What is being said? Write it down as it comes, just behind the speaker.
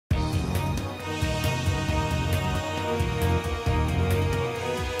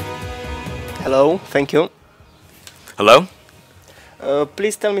Hello, thank you. Hello?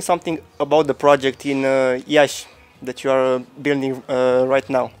 Please tell me something about the project in Iași that you are building right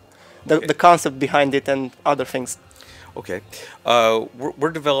now. The concept behind it and other things. Okay.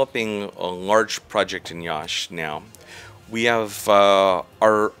 We're developing a large project in Iași now. We have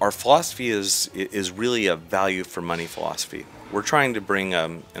our philosophy is really a value for money philosophy. We're trying to bring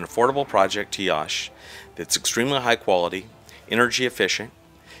an affordable project to Iași that's extremely high quality, energy efficient,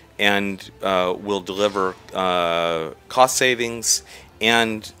 and will deliver cost savings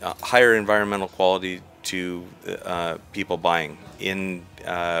and higher environmental quality to people buying. In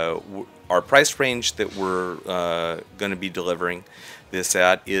our price range that we're going to be delivering this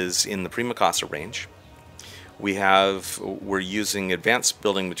at is in the prima casa range. We're using advanced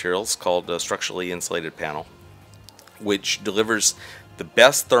building materials called a structurally insulated panel, which delivers the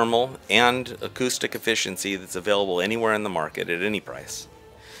best thermal and acoustic efficiency that's available anywhere in the market at any price.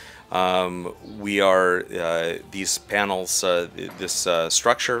 These panels, this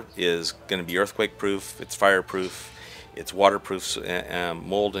structure is going to be earthquake proof, it's fireproof, it's waterproof,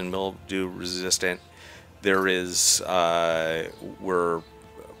 mold and mildew resistant. We're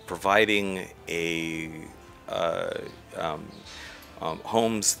providing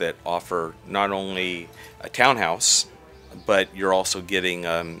homes that offer not only a townhouse, but you're also getting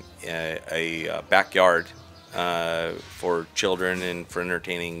a backyard for children and for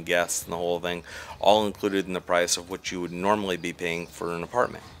entertaining guests and the whole thing, all included in the price of what you would normally be paying for an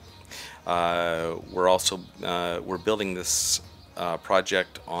apartment. We're building this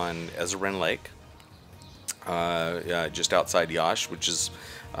project on Hearrean Lake, just outside Iași, which is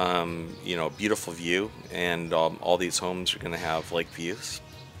a beautiful view, and all these homes are going to have lake views.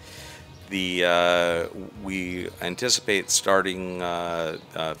 We anticipate starting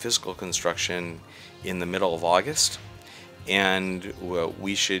physical construction in the middle of August, and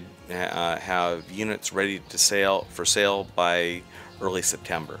we should have units ready for sale by early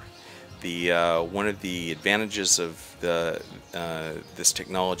September. One of the advantages of this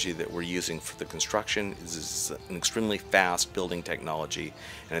technology that we're using for the construction is an extremely fast building technology,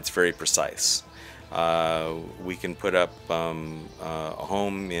 and it's very precise. We can put up a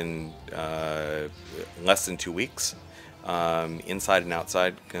home in less than 2 weeks, inside and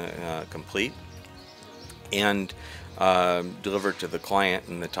outside complete, and deliver it to the client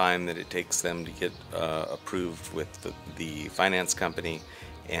in the time that it takes them to get approved with the finance company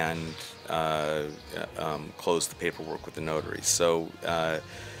and close the paperwork with the notary. So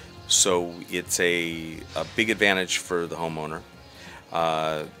it's a big advantage for the homeowner.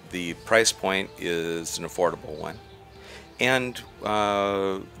 The price point is an affordable one, and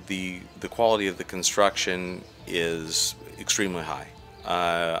the quality of the construction is extremely high.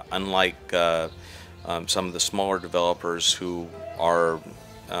 Unlike some of the smaller developers who are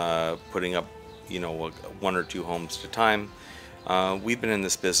putting up, one or two homes at a time, we've been in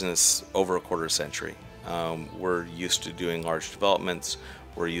this business over a quarter century. We're used to doing large developments.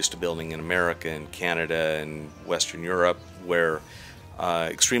 We're used to building in America and Canada and Western Europe, where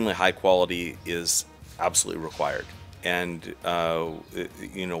extremely high quality is absolutely required. And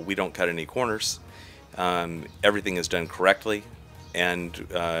we don't cut any corners. Everything is done correctly, and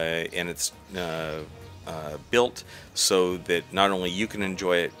it's built so that not only you can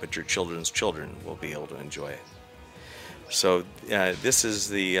enjoy it, but your children's children will be able to enjoy it. So this is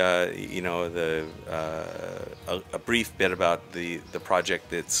a brief bit about the project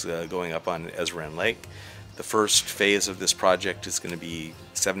that's going up on Hearrean Lake. The first phase of this project is going to be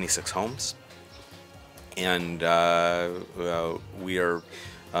 76 homes, and we are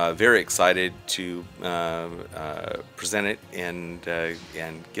very excited to present it and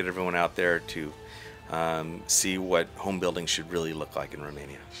get everyone out there to see what home building should really look like in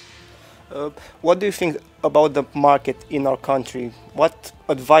Romania. What do you think about the market in our country? What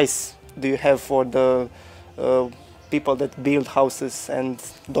advice do you have for the people that build houses and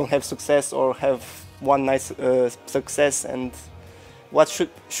don't have success, or have one nice success, and what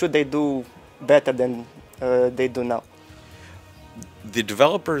should they do better than they do now? The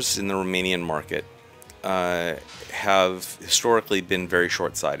developers in the Romanian market have historically been very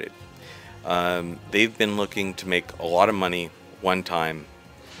short-sighted. They've been looking to make a lot of money one time,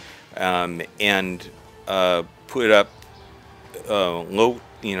 and put up low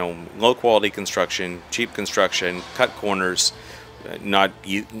quality construction, cheap construction, cut corners, not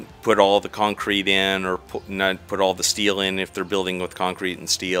put all the concrete in, or not put all the steel in if they're building with concrete and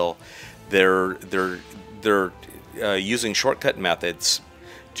steel. They're using shortcut methods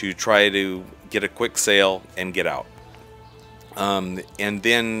to try to get a quick sale and get out. And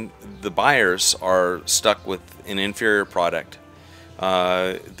then the buyers are stuck with an inferior product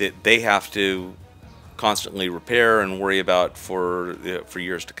that they have to constantly repair and worry about for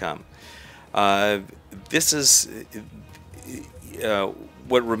years to come. This is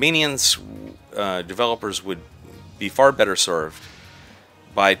what Romanians developers would be far better served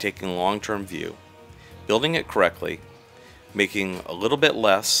by taking a long-term view, building it correctly, making a little bit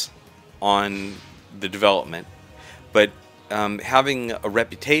less on the development, but having a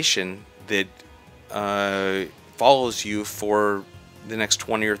reputation that follows you for the next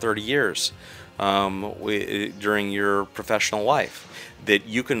 20 or 30 years during your professional life, that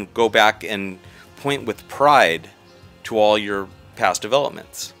you can go back and point with pride to all your past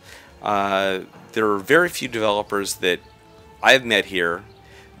developments. There are very few developers that I've met here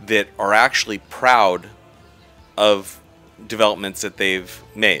that are actually proud of developments that they've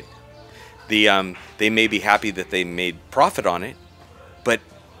made. They may be happy that they made profit on it, but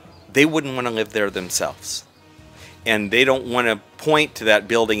they wouldn't want to live there themselves. And they don't want to point to that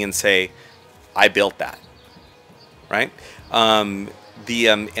building and say, I built that, right? And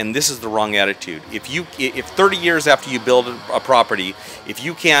this is the wrong attitude. If 30 years after you build a property, if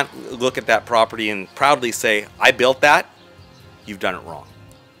you can't look at that property and proudly say, I built that, you've done it wrong.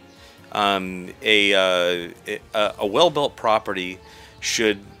 A well-built property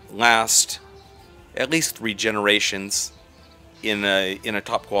should last at least 3 generations in a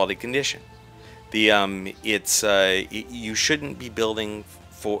top quality condition. You shouldn't be building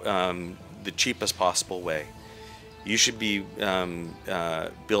for the cheapest possible way. You should be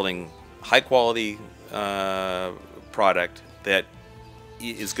building high quality product that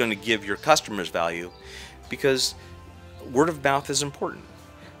is going to give your customers value, because word of mouth is important.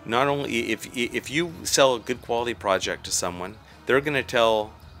 Not only if you sell a good quality project to someone, they're going to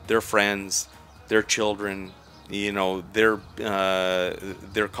tell their friends, their children, you know, their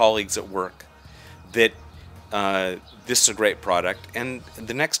colleagues at work that this is a great product. And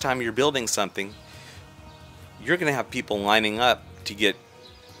the next time you're building something, you're going to have people lining up to get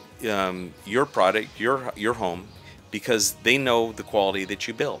your product, your home, because they know the quality that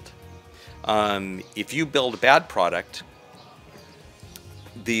you build. If you build a bad product,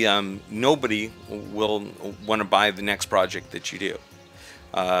 nobody will want to buy the next project that you do.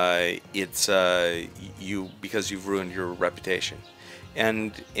 Because you've ruined your reputation,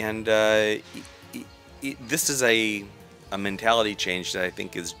 and this is a mentality change that I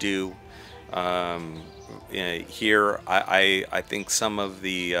think is due here. I think some of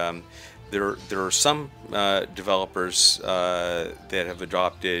the there are some developers that have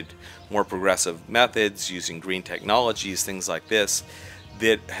adopted more progressive methods using green technologies, things like this,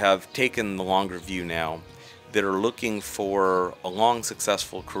 that have taken the longer view now, that are looking for a long,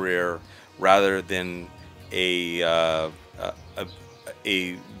 successful career rather than a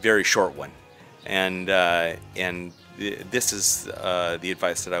very short one. And this is the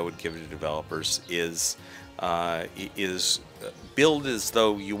advice that I would give to developers: is build as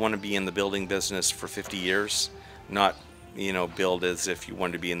though you want to be in the building business for 50 years, not build as if you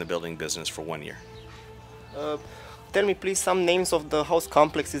want to be in the building business for 1 year. Tell me please some names of the house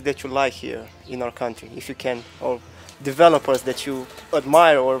complexes that you like here in our country, if you can, or developers that you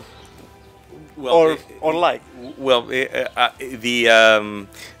admire or like. Well,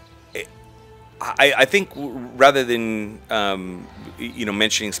 I think rather than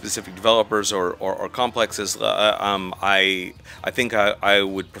mentioning specific developers or complexes, I think I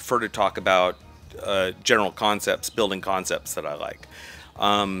would prefer to talk about general concepts, building concepts that I like,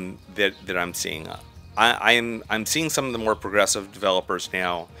 that I'm seeing. I'm seeing some of the more progressive developers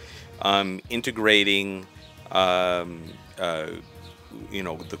now integrating the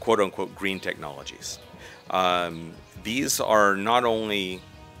quote-unquote green technologies. These are not only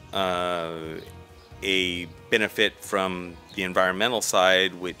a benefit from the environmental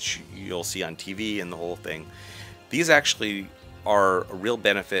side, which you'll see on TV and the whole thing. These actually are a real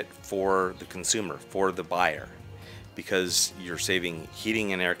benefit for the consumer, for the buyer, because you're saving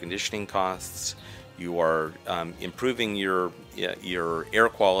heating and air conditioning costs. You are improving your air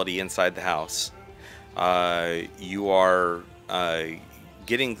quality inside the house. You are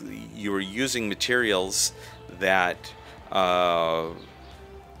using materials that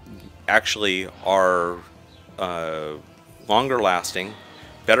actually are longer lasting,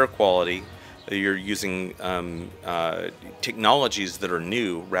 better quality. You're using technologies that are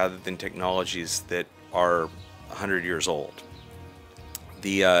new rather than technologies that are 100 years old.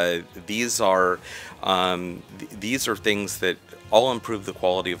 These are things that all improve the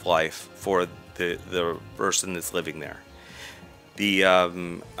quality of life for the person that's living there.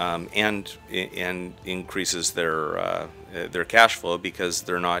 And increases their cash flow, because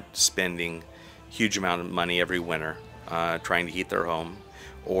they're not spending huge amount of money every winter trying to heat their home,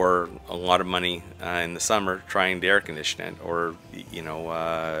 or a lot of money in the summer trying to air condition it, or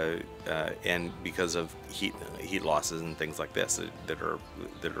and because of heat losses and things like this that are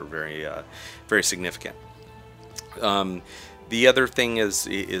very very significant. The other thing is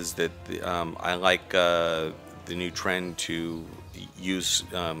that I like the new trend to use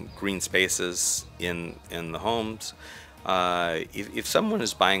green spaces in the homes. If someone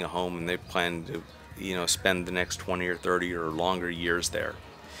is buying a home and they plan to spend the next 20 or 30 or longer years there,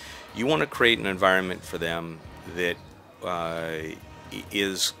 you want to create an environment for them that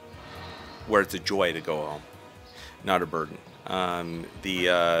is where it's a joy to go home, not a burden.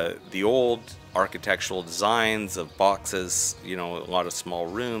 The old architectural designs of boxes, a lot of small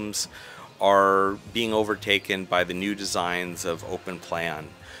rooms, are being overtaken by the new designs of open plan,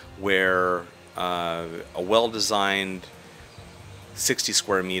 where a well-designed 60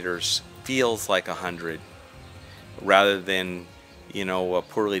 square meters feels like 100, rather than a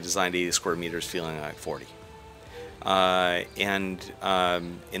poorly designed 80 square meters feeling like 40. And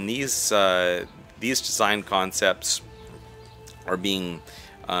these design concepts are being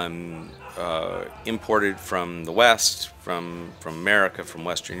imported from the West, from America, from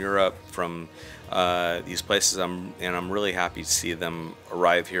Western Europe, from these places, and I'm really happy to see them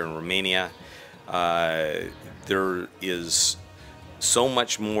arrive here in Romania. There is so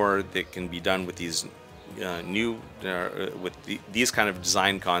much more that can be done with these these kind of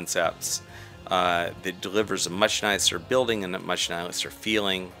design concepts that delivers a much nicer building and a much nicer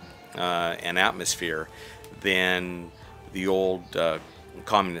feeling and atmosphere than the old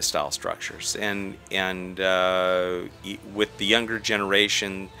communist style structures. And with the younger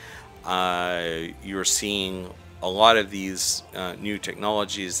generation, you're seeing a lot of these new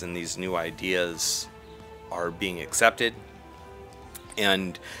technologies and these new ideas are being accepted,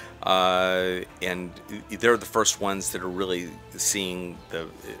 and they're the first ones that are really seeing the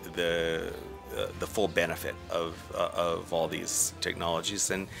full benefit of all these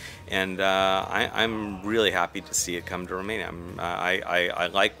technologies, and I'm really happy to see it come to Romania. I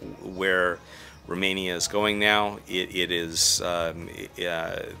like where Romania is going now. It is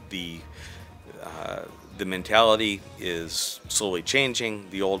the mentality is slowly changing.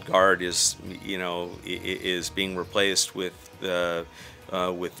 The old guard is being replaced with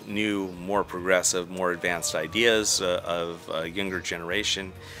new, more progressive, more advanced ideas of a younger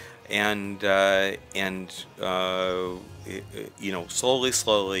generation, and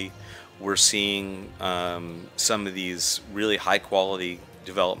slowly we're seeing some of these really high quality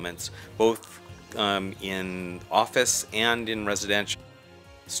developments, both in office and in residential,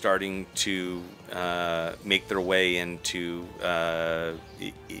 starting to make their way into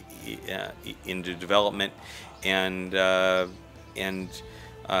development, and they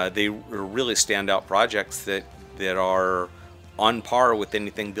are really standout projects that are on par with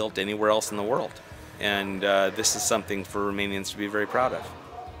anything built anywhere else in the world, and this is something for Romanians to be very proud of.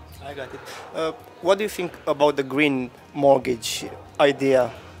 I got it. What do you think about the green mortgage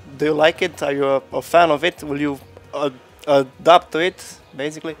idea? Do you like it? Are you a fan of it? Will you adapt to it,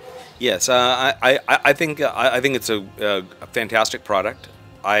 basically? Yes, I think it's a fantastic product.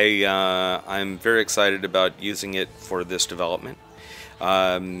 I'm very excited about using it for this development.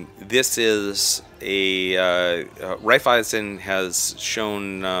 This is Raiffeisen has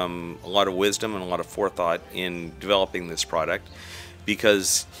shown a lot of wisdom and a lot of forethought in developing this product,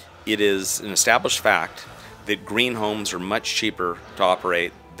 because it is an established fact that green homes are much cheaper to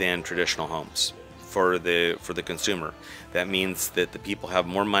operate than traditional homes for the consumer. That means that the people have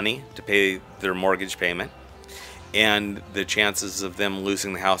more money to pay their mortgage payment, and the chances of them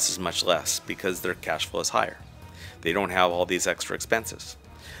losing the house is much less because their cash flow is higher. They don't have all these extra expenses.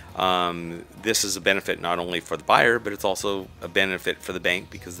 This is a benefit not only for the buyer, but it's also a benefit for the bank,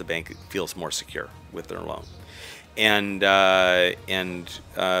 because the bank feels more secure with their loan. And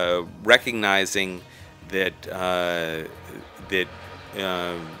recognizing that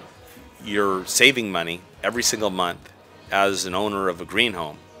you're saving money every single month as an owner of a green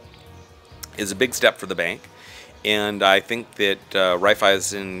home is a big step for the bank. And I think that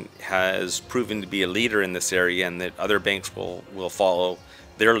Raiffeisen has proven to be a leader in this area, and that other banks will follow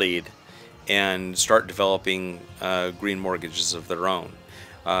their lead and start developing green mortgages of their own.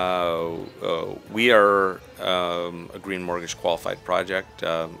 We are a green mortgage qualified project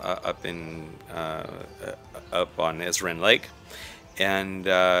up on Hearrean Lake, and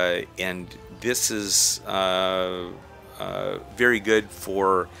this is very good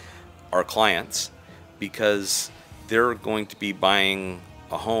for our clients, because they're going to be buying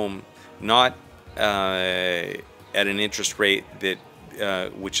a home not at an interest rate that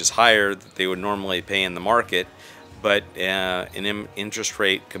which is higher that they would normally pay in the market, but an interest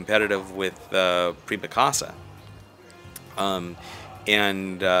rate competitive with prima casa, and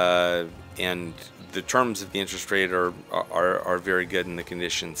the terms of the interest rate are very good in the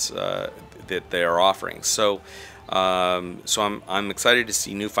conditions that they are offering. So I'm excited to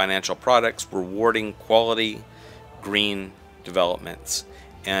see new financial products rewarding quality green developments,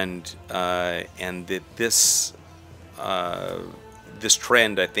 and that this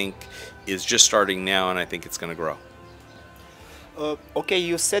trend, I think, is just starting now, and I think it's going to grow. Okay,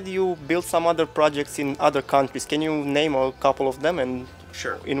 you said you built some other projects in other countries. Can you name a couple of them, and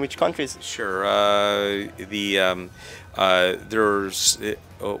Sure. in which countries? Sure. There's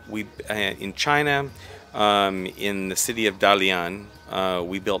we in China, in the city of Dalian,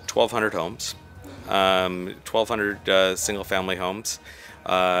 we built 1,200 homes, 1,200 single-family homes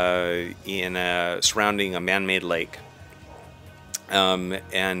surrounding a man-made lake, and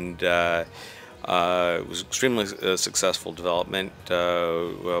it was extremely successful development.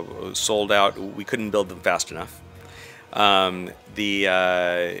 Sold out. We couldn't build them fast enough.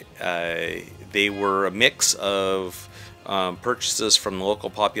 They were a mix of purchases from the local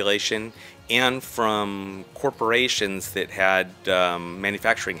population and from corporations that had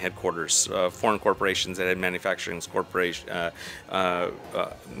manufacturing headquarters, foreign corporations that had manufacturing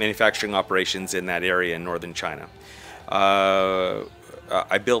operations in that area in northern China. I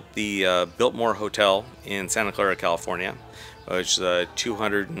built the Biltmore Hotel in Santa Clara, California, which is a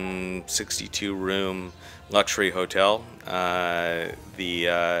 262-room luxury hotel,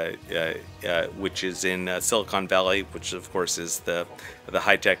 which is in Silicon Valley, which of course is the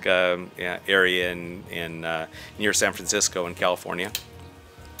high-tech area near San Francisco in California.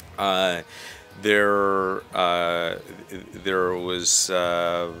 There was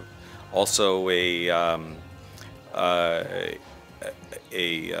also a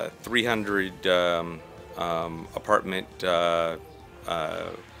 300 apartment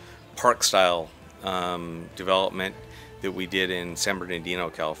park-style development that we did in San Bernardino,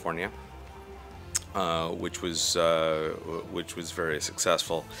 California, which was very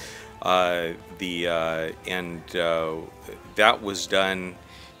successful. That was done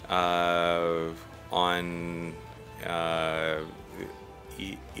on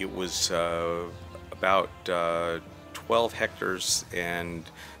it was about 12 hectares, and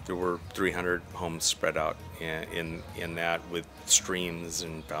there were 300 homes spread out in that, with streams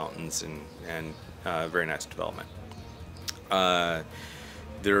and fountains and very nice development.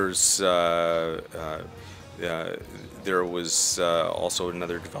 There was also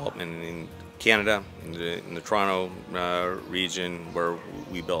another development in Canada, in the Toronto region, where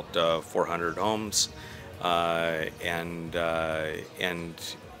we built 400 homes, and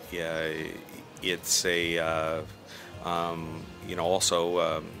it's also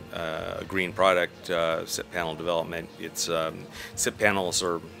a green product, SIP panel development. SIP panels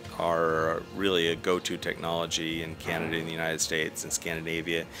are really a go-to technology in Canada and the United States and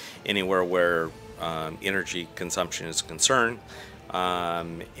Scandinavia, anywhere where energy consumption is concerned. So I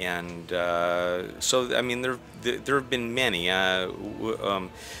mean, there have been many. I've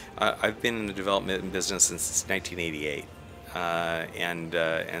been in the development business since 1988,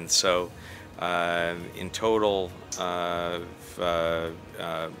 and so in total,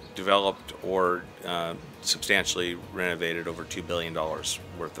 developed or substantially renovated over $2 billion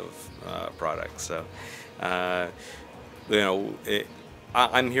worth of products. So,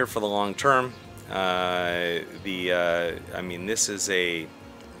 I'm here for the long term. I mean, this is a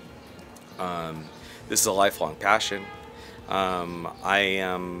lifelong passion. I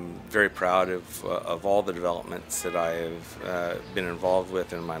am very proud of all the developments that I have been involved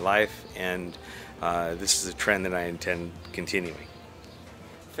with in my life, and this is a trend that I intend continuing.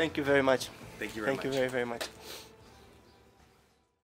 Thank you very much. Thank you very much. Thank you very, very much.